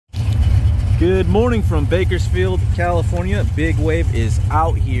Good morning from Bakersfield, California. Big Wave is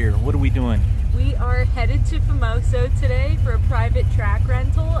out here. What are we doing? We are headed to Famoso today for a private track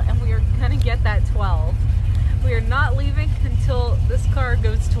rental, and we are gonna get that 12. We are not leaving until this car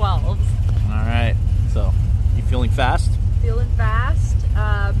goes 12s. All right, so you feeling fast? Feeling fast.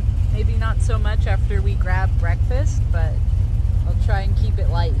 Maybe not so much after we grab breakfast, but I'll try and keep it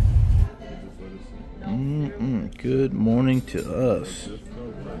light. Good morning to us.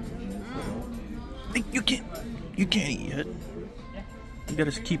 You can't eat yet. We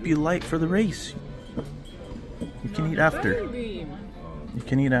gotta keep you light for the race. You can eat after. You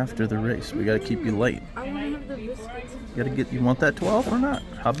can eat after the race. We gotta keep you light. I want to have the biscuits. You want that 12 or not?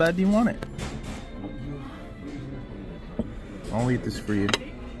 How bad do you want it? I'll eat this for you.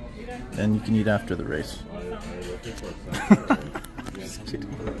 And you can eat after the race. Just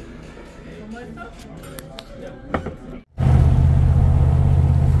kidding.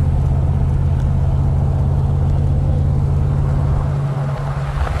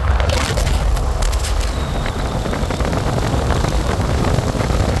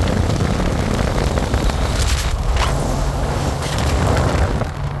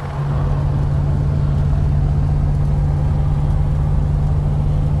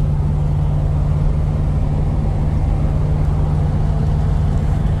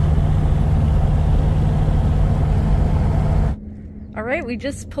 Alright, we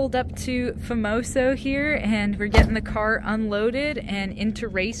just pulled up to Famoso here and we're getting the car unloaded and into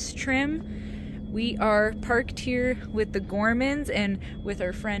race trim. We are parked here with the Gormans and with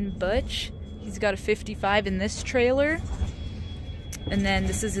our friend Butch. He's got a 55 in this trailer. And then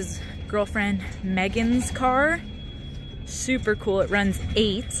this is his girlfriend Megan's car. Super cool, it runs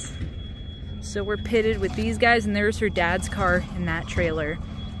 8s. So we're pitted with these guys, and there's her dad's car in that trailer.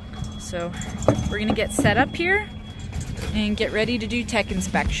 So we're gonna get set up here and get ready to do tech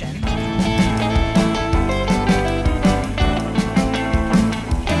inspection.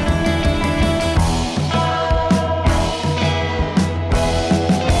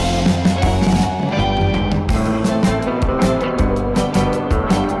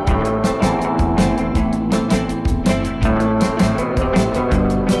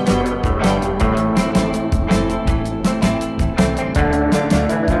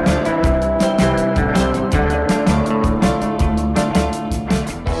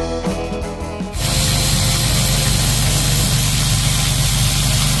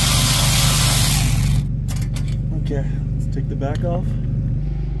 Okay, let's take the back off.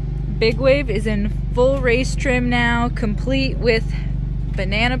 Big Wave is in full race trim now, complete with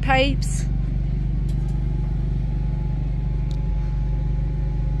banana pipes.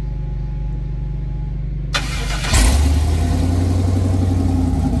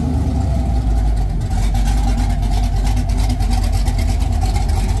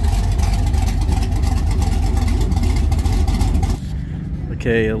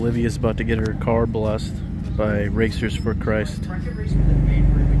 Okay, Olivia's about to get her car blessed by Racers for Christ. Bracket racer that made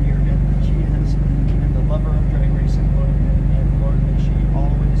her even here that she is, and the lover of drag racing, and Lord, may she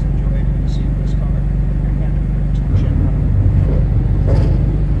always enjoy racing this car.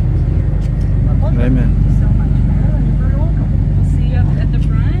 Amen. Thank you so much, Marilyn. You're very welcome. We'll see you up at the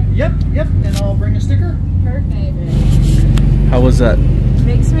front. Yep, and I'll bring a sticker. Perfect. How was that?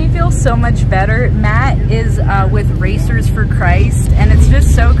 Makes me feel so much better. Matt is with Racers for Christ, and it's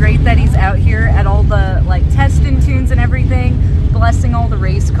just so great that he's out here at all the test and tunes and everything, blessing all the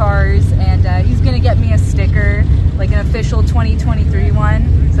race cars, and he's gonna get me a sticker, like an official 2023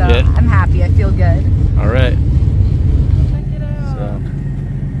 one. So yeah. I'm happy. I feel good. All right. Check it out. So,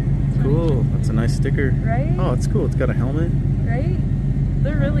 cool. That's a nice sticker. Right? Oh, it's cool. It's got a helmet. Right?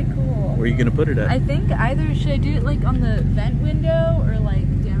 They're really cool. Where are you gonna put it at? I think either should I do it like on the vent window or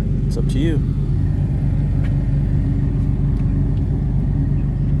like down? It's up to you.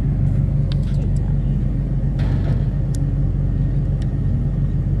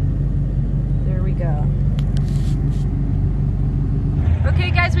 There we go.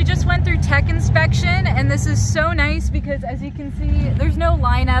 Okay guys, we just went through tech inspection, and this is so nice because as you can see, there's no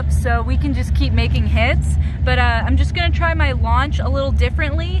lineup, so we can just keep making hits. But I'm just gonna try my launch a little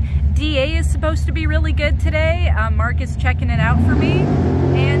differently. DA is supposed to be really good today. Mark is checking it out for me.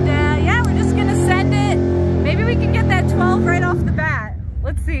 And yeah, we're just gonna send it. Maybe we can get that 12 right off the bat.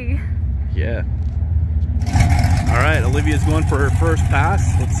 Let's see. Yeah. All right, Olivia's going for her first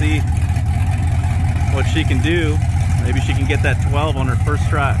pass. Let's see what she can do. Maybe she can get that 12 on her first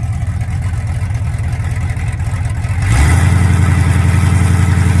try.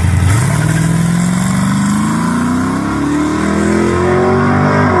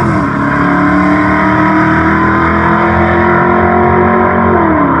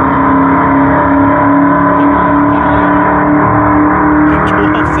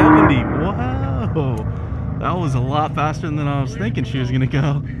 faster than I was thinking she was gonna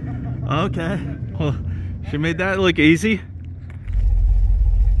go. Okay, well, she made that look easy.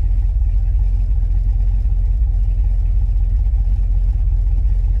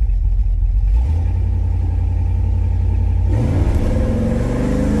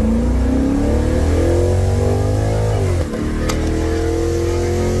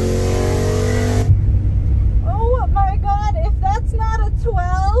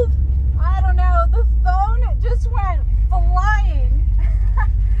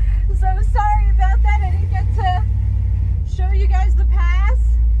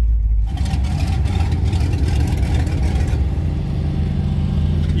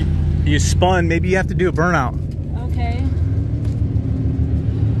 You spun, maybe you have to do a burnout. Okay.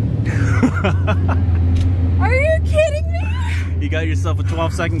 Are you kidding me? You got yourself a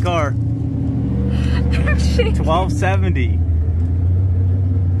 12-second car. I'm shaking. 1270.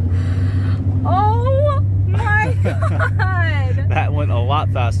 Oh my God. That went a lot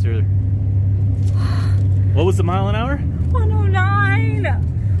faster. What was the mile an hour?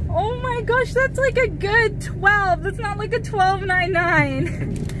 109. Oh my gosh, that's like a good 12. That's not like a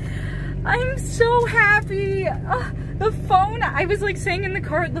 12.99. I'm so happy. The phone, I was like saying in the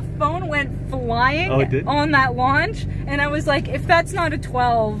car, the phone went flying on that launch. And I was like, if that's not a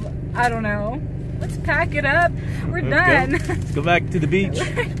 12, I don't know. Let's pack it up. We're done. Let's go back to the beach.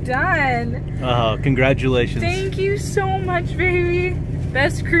 We're done. Oh, congratulations. Thank you so much, baby.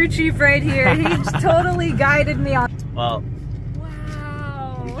 Best crew chief right here. He just totally guided me on. Well,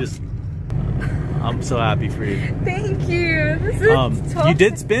 wow. I'm so happy for you. Thank you. This is you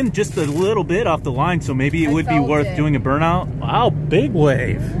did spin just a little bit off the line, so maybe it would be worth doing a burnout. Wow, big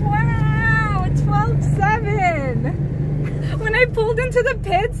wave. Wow, 12.7. When I pulled into the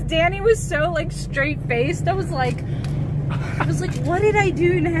pits, Danny was so like straight faced. I was like, what did I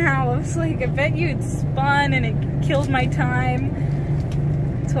do now? I was like, I bet you it spun and it killed my time.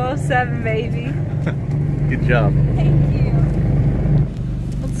 12.7, baby. Good job. Thank you.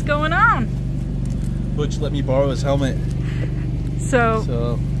 What's going on? Butch let me borrow his helmet.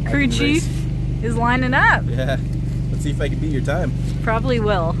 So crew chief is lining up. Yeah. Let's see if I can beat your time. Probably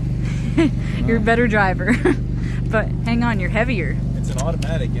will. You're a better driver. But hang on, you're heavier. It's an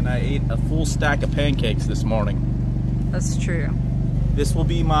automatic, and I ate a full stack of pancakes this morning. That's true. This will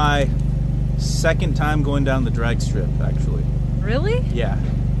be my second time going down the drag strip, actually. Really? Yeah.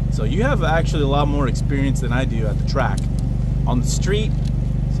 So you have actually a lot more experience than I do at the track. On the street,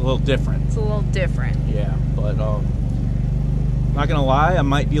 it's a little different. It's a little different. Yeah, but not gonna lie, I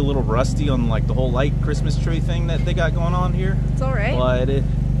might be a little rusty on like the whole light Christmas tree thing that they got going on here. It's all right. But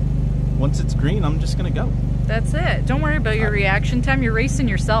once it's green, I'm just gonna go. That's it. Don't worry about your reaction time. You're racing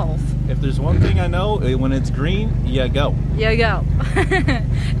yourself. If there's one thing I know, when it's green, you go. You go.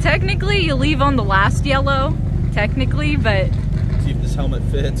 Technically, you leave on the last yellow. Technically, but see if this helmet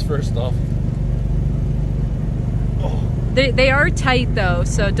fits first off. Oh. They are tight though,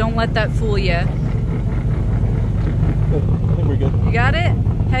 so don't let that fool you. I think we're good. You got it?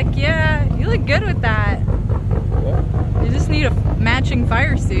 Heck yeah. You look good with that. Yeah. You just need a matching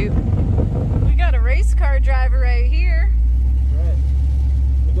fire suit. We got a race car driver right here. Right.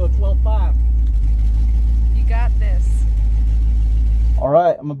 We go 12.5. You got this. All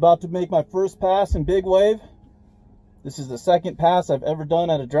right, I'm about to make my first pass in big wave. This is the second pass I've ever done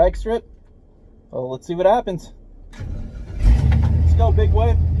at a drag strip. So let's see what happens. Let's go, big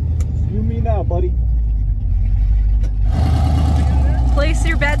wave. You me now, buddy. Place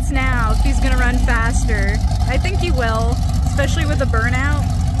your bets now if he's gonna run faster. I think he will, especially with a burnout.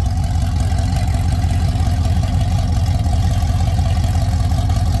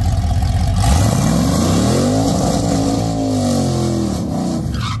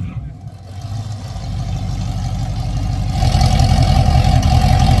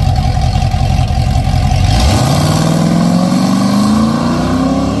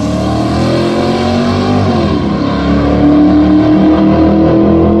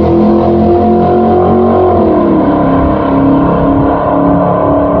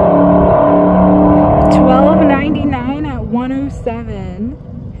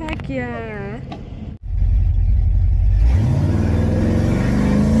 Heck yeah.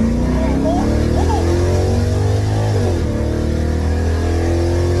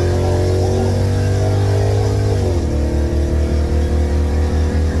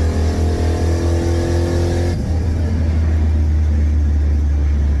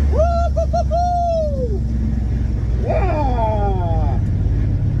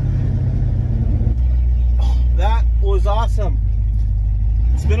 That was awesome.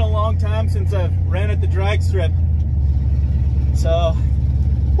 It's been a long time since I've ran at the drag strip. So,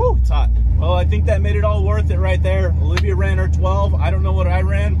 whew, it's hot. Well, I think that made it all worth it right there. Olivia ran her 12. I don't know what I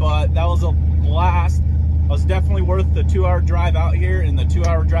ran, but that was a blast. It was definitely worth the 2-hour drive out here and the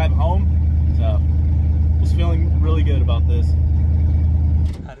 2-hour drive home. So I was feeling really good about this.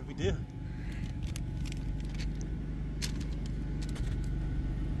 How did we do?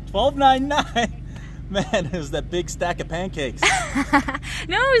 12.99. Man, it was that big stack of pancakes.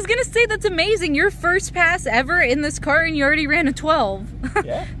 No, I was gonna say that's amazing. Your first pass ever in this car and you already ran a 12.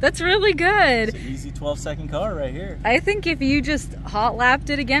 Yeah. That's really good. It's an easy 12-second car right here. I think if you just hot lapped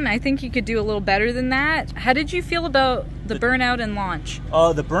it again, I think you could do a little better than that. How did you feel about the burnout and launch?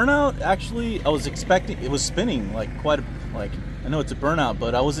 The burnout, actually, I was expecting, it was spinning like quite a, like, I know it's a burnout,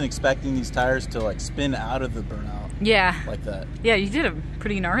 but I wasn't expecting these tires to like spin out of the burnout. Yeah. Like that. Yeah, you did a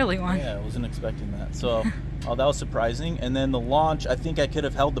pretty gnarly one. Yeah, I wasn't expecting that. So, that was surprising. And then the launch, I think I could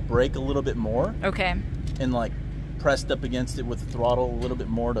have held the brake a little bit more. Okay. And like pressed up against it with the throttle a little bit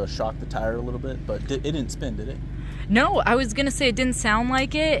more to shock the tire a little bit. But it didn't spin, did it? No, I was going to say it didn't sound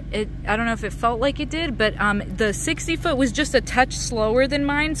like it. I don't know if it felt like it did, but the 60 foot was just a touch slower than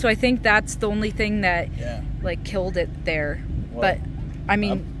mine. So I think that's the only thing that like killed it there. Well, but I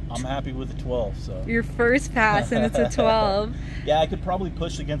mean, I'm happy with the 12. So your first pass and it's a 12. Yeah, I could probably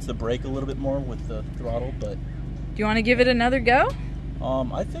push against the brake a little bit more with the throttle, but do you want to give it another go?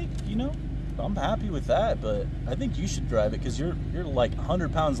 I think, you know, I'm happy with that, but I think you should drive it because you're like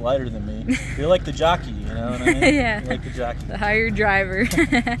 100 pounds lighter than me. You're like the jockey, you know what I mean? Yeah. You're like the jockey. The higher driver.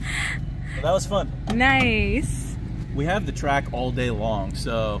 Well, that was fun. Nice. We have the track all day long,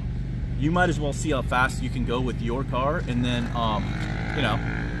 so you might as well see how fast you can go with your car, and then, you know,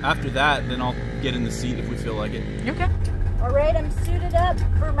 after that, then I'll get in the seat if we feel like it. Okay. All right, I'm suited up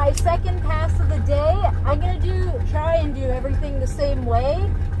for my second pass of the day. I'm gonna try and do everything the same way.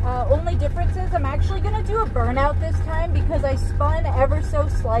 Only difference is I'm actually gonna do a burnout this time because I spun ever so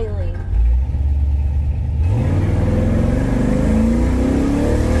slightly.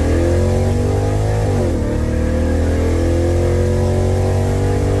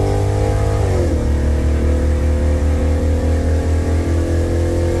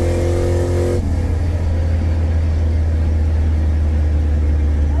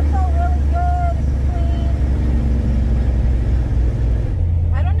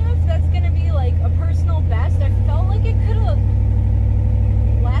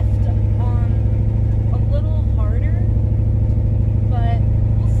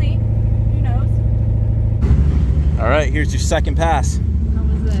 Here's your second pass. How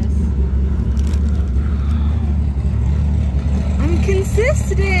was this? I'm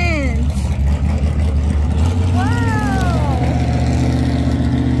consistent. Wow.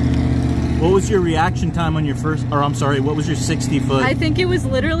 What was your reaction time on your first, or I'm sorry, what was your 60 foot? I think it was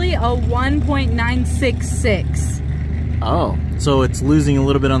literally a 1.966. Oh, so it's losing a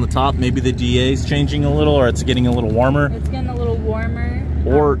little bit on the top. Maybe the DA is changing a little, or it's getting a little warmer. It's getting a little warmer.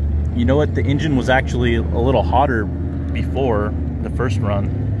 Or, you know what, the engine was actually a little hotter before the first run.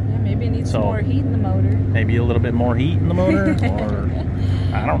 Yeah, maybe it needs some more heat in the motor. Maybe a little bit more heat in the motor, or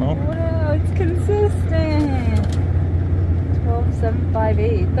I don't know. Wow, it's consistent.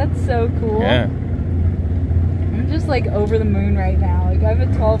 12.758. That's so cool. Yeah. I'm just like over the moon right now. Like I have a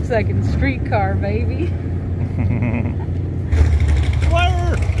 12-second street car, baby.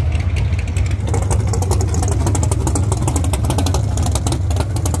 Fire!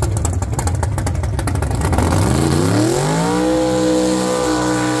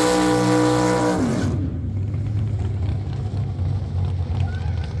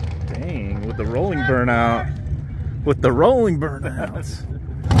 Dang, with the rolling burnout. With the rolling burnouts.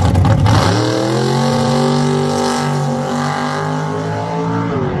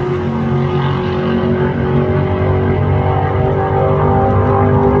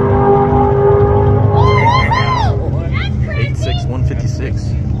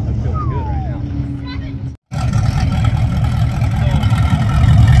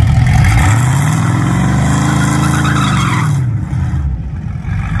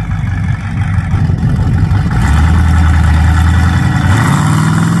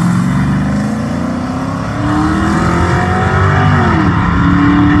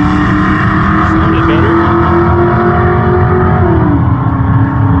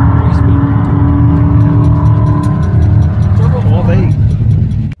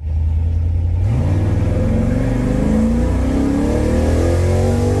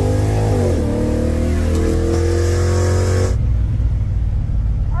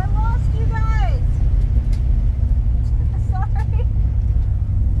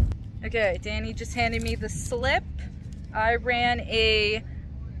 Okay, Danny just handed me the slip. I ran a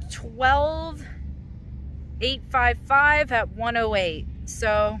 12.855 at 108.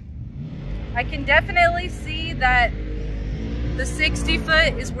 So I can definitely see that the 60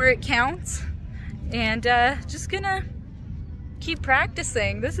 foot is where it counts, and just gonna keep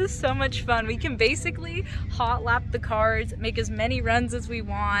practicing. This is so much fun. We can basically hot lap the cars, make as many runs as we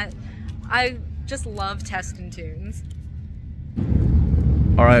want. I just love testing tunes.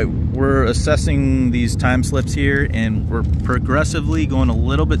 All right, we're assessing these time slips here, and we're progressively going a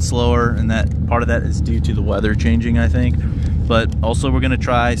little bit slower, and that part of that is due to the weather changing, I think. But also we're gonna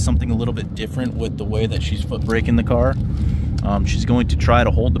try something a little bit different with the way that she's foot braking the car. She's going to try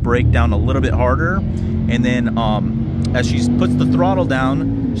to hold the brake down a little bit harder, and then as she puts the throttle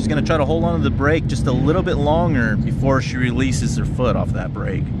down, she's gonna try to hold on to the brake just a little bit longer before she releases her foot off that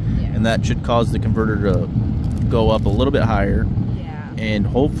brake. Yeah. And that should cause the converter to go up a little bit higher. And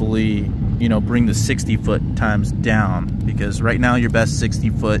hopefully, you know, bring the 60 foot times down, because right now your best 60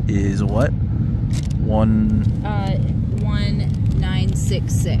 foot is what?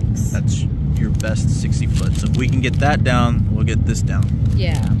 1966. That's your best 60 foot. So if we can get that down, we'll get this down.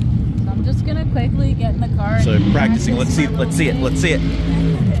 Yeah. So I'm just gonna quickly get in the car. So practicing. Let's see it. Let's see it.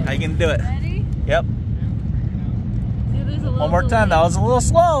 How you gonna do it? Ready? Yep. See, One more time. That was a little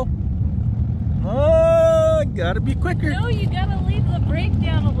slow. Oh, gotta be quicker. No, you gotta leave the brake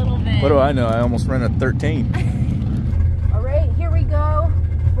down a little bit. What do I know? I almost ran a 13. All right, here we go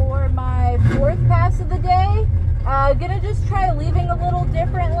for my 4th pass of the day. Gonna just try leaving a little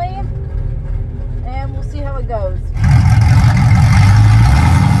differently, and we'll see how it goes.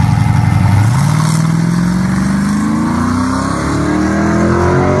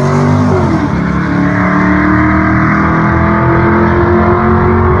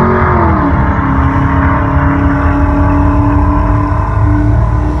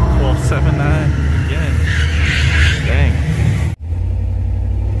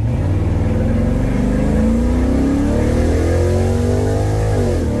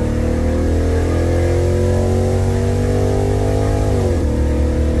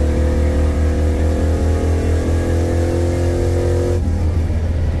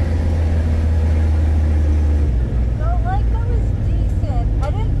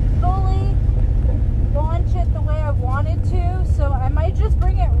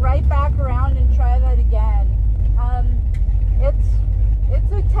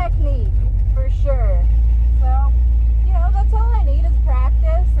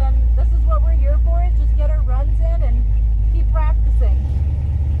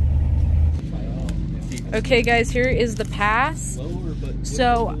 Okay guys, here is the pass.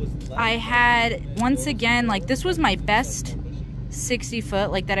 So I had, once again, like this was my best 60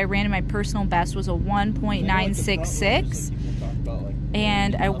 foot, like that I ran in my personal best was a 1.966.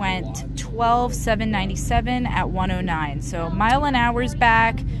 And I went 12,797 at 109. So mile an hour's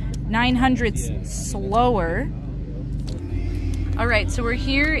back, 900's slower. All right, so we're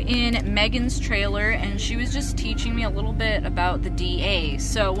here in Megan's trailer, and she was just teaching me a little bit about the DA.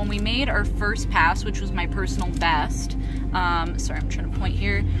 So when we made our first pass, which was my personal best, sorry, I'm trying to point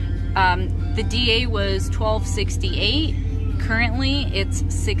here, the DA was 1268. Currently, it's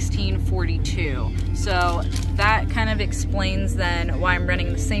 1642. So that kind of explains then why I'm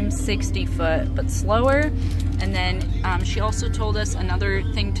running the same 60 foot, but slower. And then she also told us another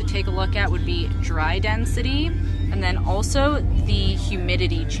thing to take a look at would be dry density, and then also the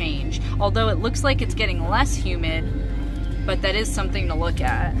humidity change. Although it looks like it's getting less humid, but that is something to look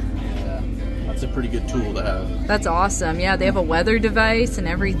at. Yeah, that's a pretty good tool to have. That's awesome. Yeah, they have a weather device and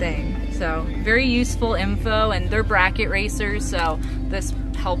everything. So very useful info, and they're bracket racers, so this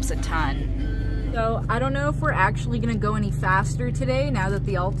helps a ton. So I don't know if we're actually gonna go any faster today now that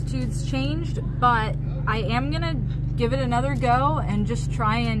the altitude's changed, but I am gonna give it another go and just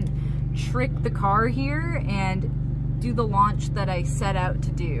try and trick the car here and do the launch that I set out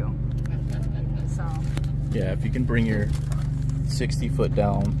to do. So yeah, if you can bring your 60 foot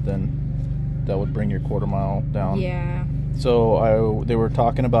down, then that would bring your quarter mile down. Yeah. So they were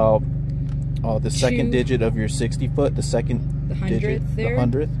talking about the second digit of your 60 foot, the second digit, there? the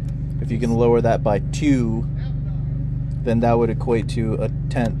 100th. If you can lower that by 2, then that would equate to a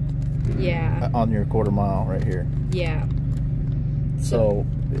 10th. Yeah. On your quarter mile right here. Yeah. So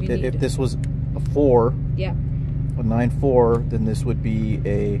if this was a 4, yeah, a 9.4, then this would be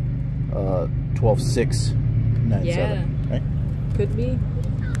a 12.697. Yeah. Right? Could be.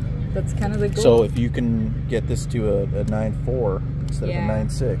 That's kind of the goal. So if you can get this to a 9.4 instead of a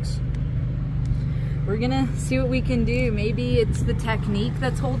 9.6. We're gonna see what we can do. Maybe it's the technique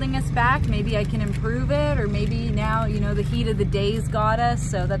that's holding us back. Maybe I can improve it, or maybe now, you know, the heat of the day's got us,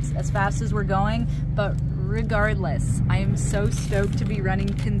 so that's as fast as we're going. But regardless, I am so stoked to be running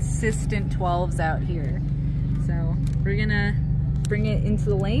consistent 12s out here. So we're gonna bring it into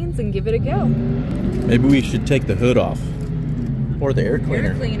the lanes and give it a go. Maybe we should take the hood off. Or the air cleaner.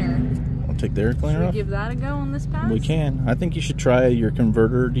 Air cleaner. I'll take the air cleaner Should we off. give that a go on this pass? We can. I think you should try your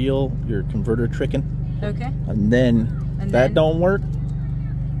converter deal, your converter tricking. Okay. And then, if that don't work,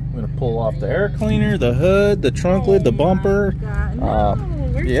 I'm going to pull off the air cleaner, the hood, the trunk lid, the bumper. No,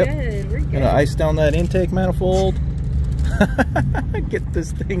 we're good. We're good. Gonna ice down that intake manifold. Get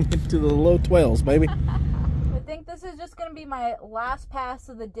this thing into the low 12s, baby. I think this is just going to be my last pass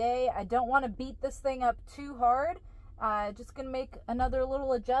of the day. I don't want to beat this thing up too hard. Just going to make another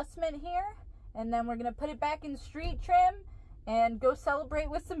little adjustment here. And then we're going to put it back in street trim and go celebrate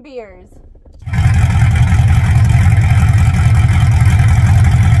with some beers.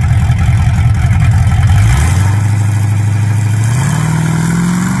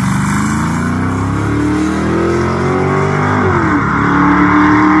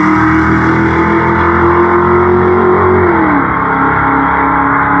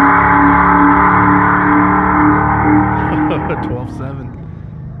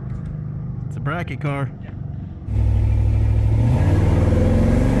 Bracket car.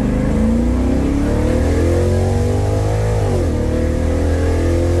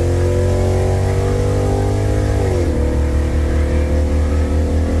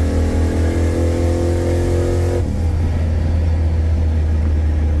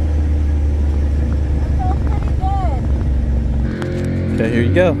 Okay, here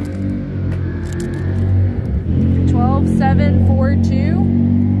you go. 12.742.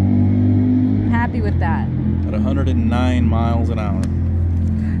 Happy with that. At 109 miles an hour.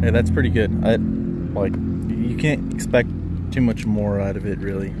 Hey, that's pretty good. Like, you can't expect too much more out of it,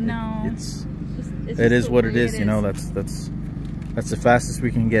 really. No. It is what it is, you know. That's the fastest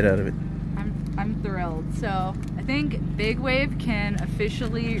we can get out of it. I'm thrilled. So I think Big Wave can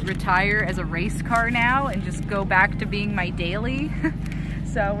officially retire as a race car now and just go back to being my daily.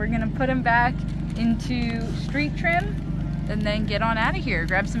 So we're gonna put him back into street trim and then get on out of here,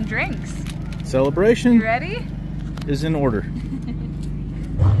 grab some drinks. Celebration. You ready? Is in order.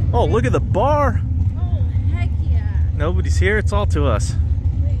 Oh, look at the bar. Oh, heck yeah. Nobody's here. It's all to us.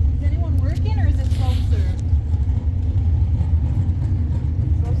 Wait, is anyone working or is it self-serve?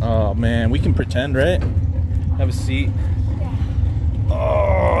 Oh, man. We can pretend, right? Have a seat. Yeah.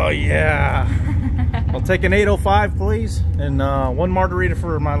 Oh, yeah. I'll take an 805, please. And one margarita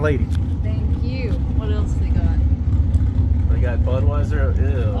for my lady. Thank you. What else they got? They got Budweiser.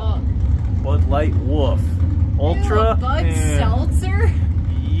 Ew. Oh. Bud Light Wolf. Ultra. Ew, Bud Seltzer?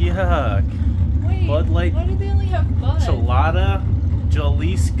 Yuck. Wait, Bud Light. why do they only have Bud? Chelada,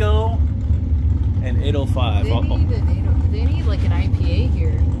 Jalisco, and 805. They need like an IPA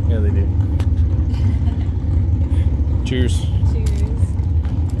here. Yeah, they do. Cheers. Cheers.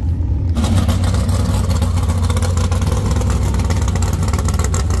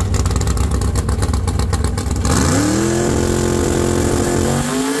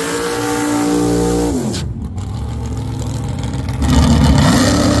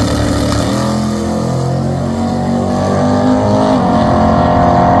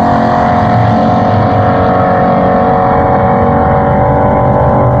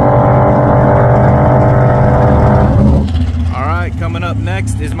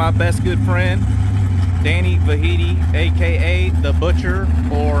 Is my best good friend Danny Vahidi, aka the Butcher,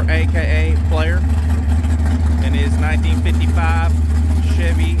 or aka Player, and his 1955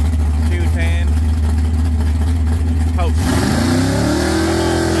 Chevy 210 Post.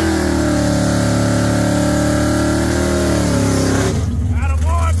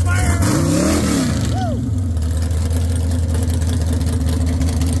 Attaboy, Player! Woo!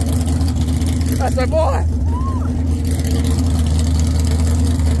 That's our boy!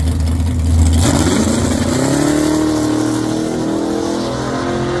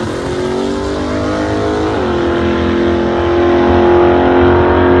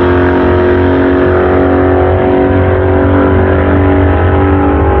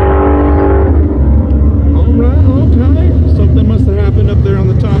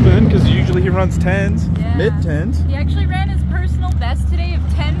 Runs 10s, yeah. mid 10s. He actually ran his personal best today of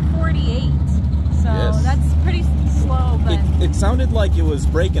 10:48. So yes. That's pretty slow, but it sounded like it was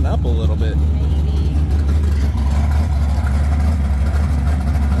breaking up a little bit.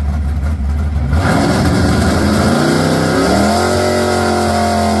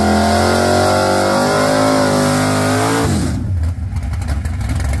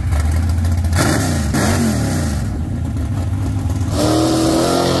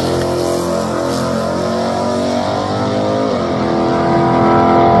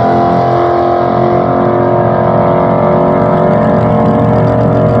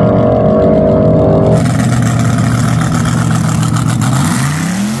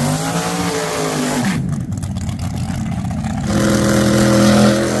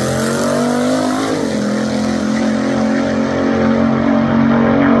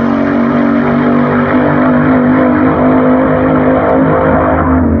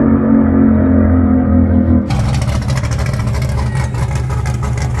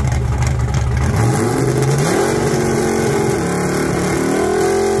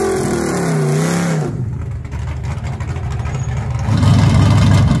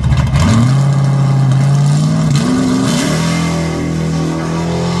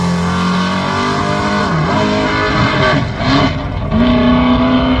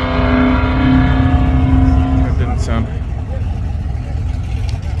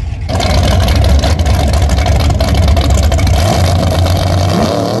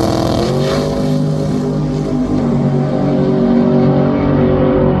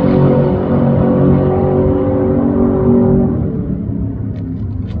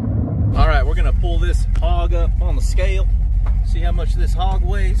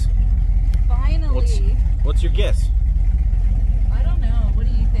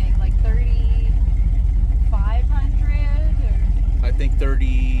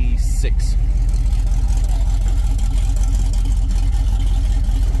 336.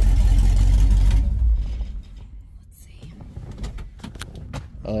 Let's see.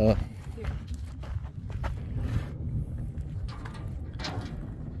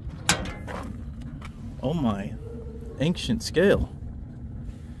 Oh my, ancient scale.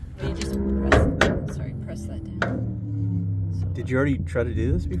 You just press that down. So Did you already try to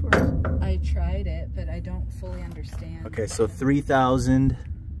do this before? I tried it, but I don't fully understand. Okay, so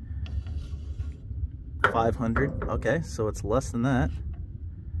 3,500. Okay, so it's less than that.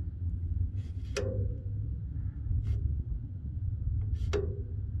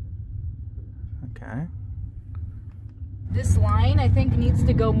 Okay. This line, I think, needs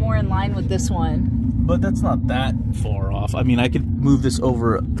to go more in line with this one. But that's not that far off. I mean, I could move this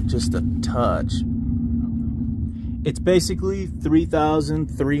over just a touch. It's basically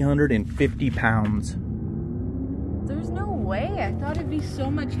 3,350 pounds. There's no way. I thought it'd be so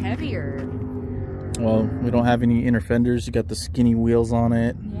much heavier. Well, we don't have any inner fenders. You got the skinny wheels on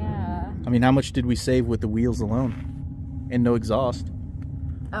it. Yeah. I mean, how much did we save with the wheels alone? And no exhaust.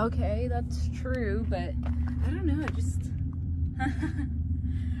 Okay, that's true, but I don't know. I just... I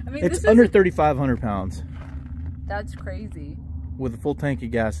mean, It's under 3,500 pounds. That's crazy. With a full tank of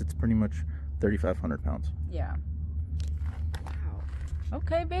gas, it's pretty much 3,500 pounds. Yeah. Wow.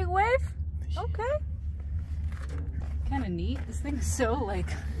 Okay, big wave. Okay. Kind of neat. This thing is so, like...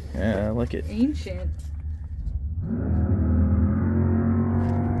 Yeah, I like it. Ancient.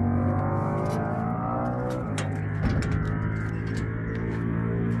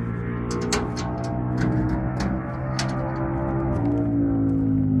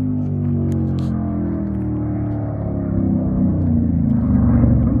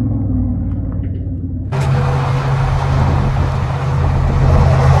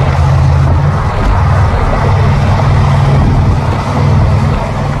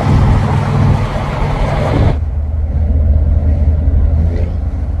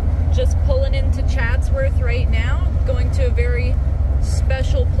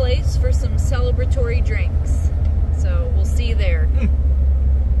 For some celebratory drinks. So we'll see you there.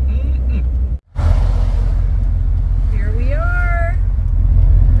 Here we are.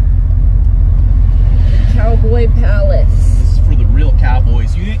 The Cowboy Palace. This is for the real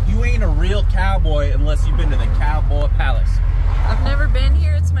cowboys. You ain't a real cowboy unless you've been to the Cowboy Palace. I've never been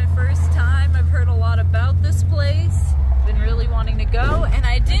here. It's my first time. I've heard a lot about this place. Been really wanting to go, and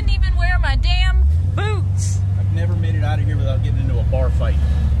I didn't even wear my damn boots. I've never made it out of here without getting into a bar fight.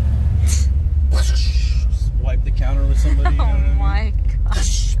 Just wipe the counter with somebody. Oh my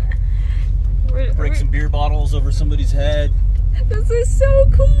gosh. Break some beer bottles over somebody's head. This is so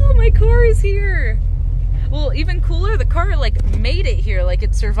cool. My car is here. Well, even cooler, the car like made it here, like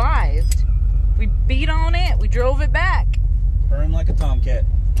it survived. We beat on it, we drove it back. Burn like a tomcat.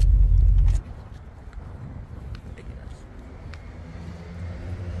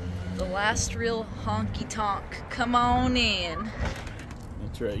 The last real honky tonk. Come on in.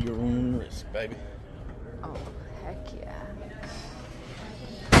 That's right, your own risk, baby. Oh, heck yeah.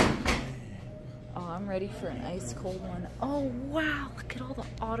 Oh, I'm ready for an ice cold one. Oh, wow. Look at all the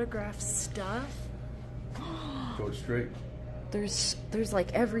autograph stuff. Go straight. There's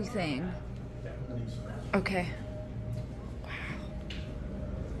like everything. Okay. Wow.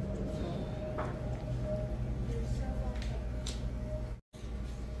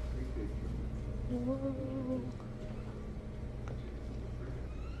 Whoa.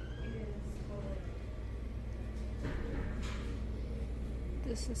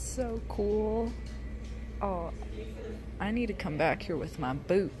 This is so cool. Oh, I need to come back here with my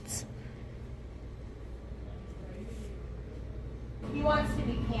boots. He wants to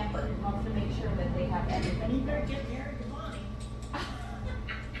be pampered. He wants to make sure that they have everything. You better get married to Bonnie.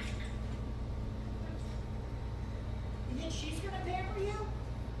 You think she's gonna pamper you?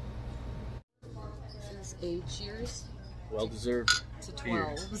 These age years Well deserved. to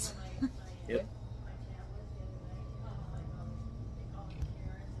 12s. Yep.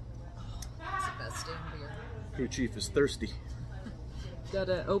 That's the best damn beer. Crew chief is thirsty. Got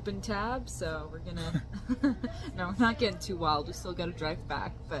an open tab, so we're gonna... No, we're not getting too wild. We still gotta drive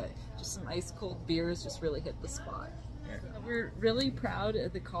back, but just some ice cold beers just really hit the spot. Yeah. We're really proud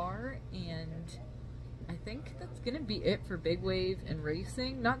of the car, and I think that's gonna be it for Big Wave and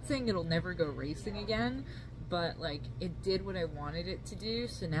racing. Not saying it'll never go racing again, but like it did what I wanted it to do,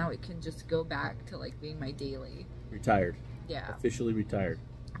 so now it can just go back to like being my daily. Retired. Yeah. Officially retired.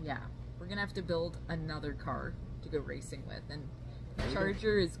 Yeah. We're gonna have to build another car to go racing with, and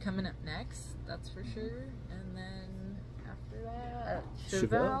Charger is coming up next, that's for sure. And then after that,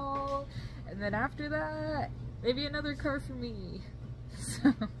 Chevelle. And then after that, maybe another car for me.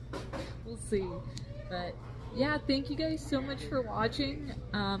 So we'll see. But yeah, thank you guys so much for watching.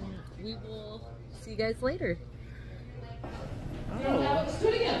 We will see you guys later. Oh,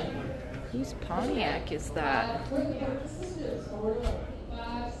 whose Pontiac is that?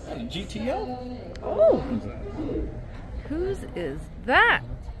 GTO? Oh, whose is that?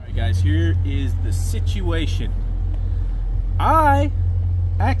 Alright guys, here is the situation. I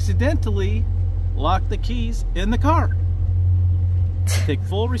accidentally locked the keys in the car. I take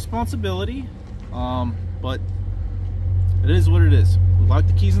full responsibility, but it is what it is. We locked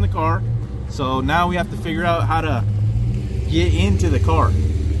the keys in the car, so now we have to figure out how to get into the car.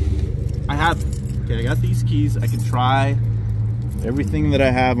 I got these keys. I can try everything that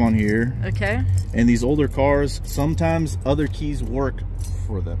I have on here. Okay. And these older cars, sometimes other keys work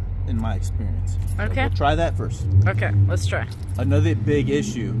for them, in my experience. Okay. So we'll try that first. Okay, let's try. Another big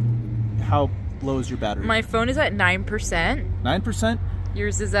issue, how low is your battery? My phone is at 9%. 9%?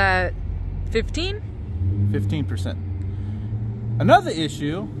 Yours is at 15? 15%. Another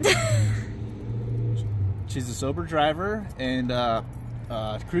issue, she's a sober driver and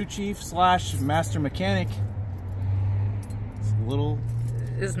crew chief slash master mechanic. It's a little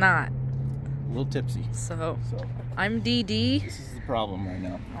tipsy. So I'm DD. This is the problem right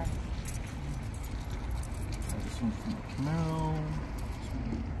now. Oh. This one's from the Camaro.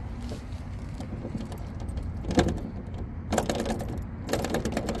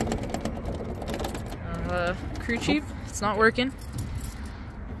 Crew chief, it's not working.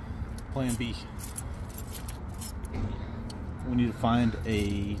 Plan B. We need to find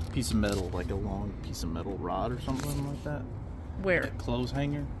a piece of metal, like a long piece of metal rod or something like that. Where? Like a clothes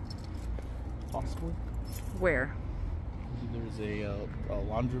hanger, possibly. Where? There's a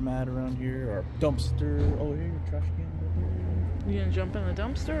laundromat around here, or a dumpster. Oh, here, your trash can over here. You gonna jump in the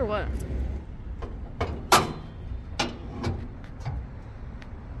dumpster or what?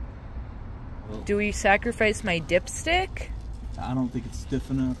 Well, Do we sacrifice my dipstick? I don't think it's stiff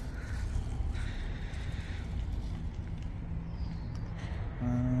enough.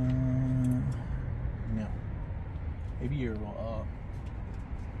 No. Maybe your how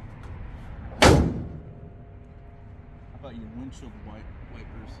about your windshield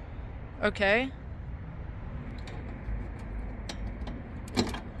wipers? Okay.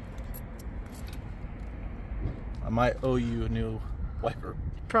 I might owe you a new wiper.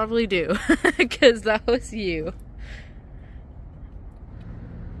 Probably do, because that was you.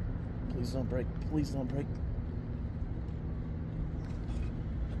 Please don't break. Please don't break.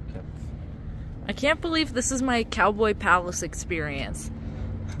 Okay. I can't believe this is my Cowboy Palace experience.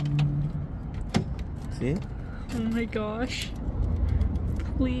 See? Oh my gosh.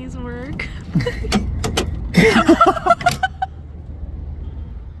 Please work.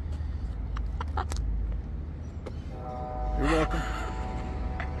 You're welcome.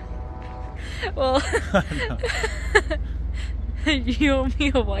 Well, you owe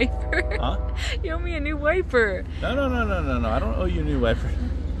me a wiper. Huh? You owe me a new wiper. No. I don't owe you a new wiper.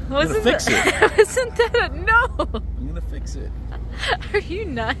 Wasn't fix it. Wasn't that a no? I'm gonna fix it. Are you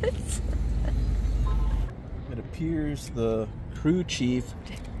nuts? It appears the crew chief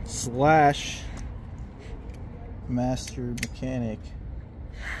slash master mechanic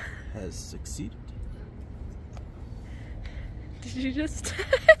has succeeded. Did you just...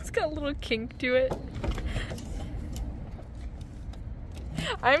 It's got a little kink to it.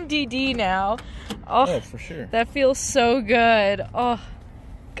 I'm DD now. Oh, for sure. that feels so good. Oh,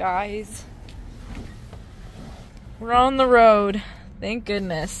 guys. We're on the road. Thank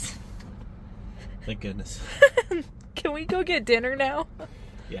goodness. Thank goodness. Can we go get dinner now?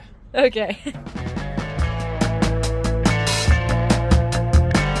 Yeah. Okay.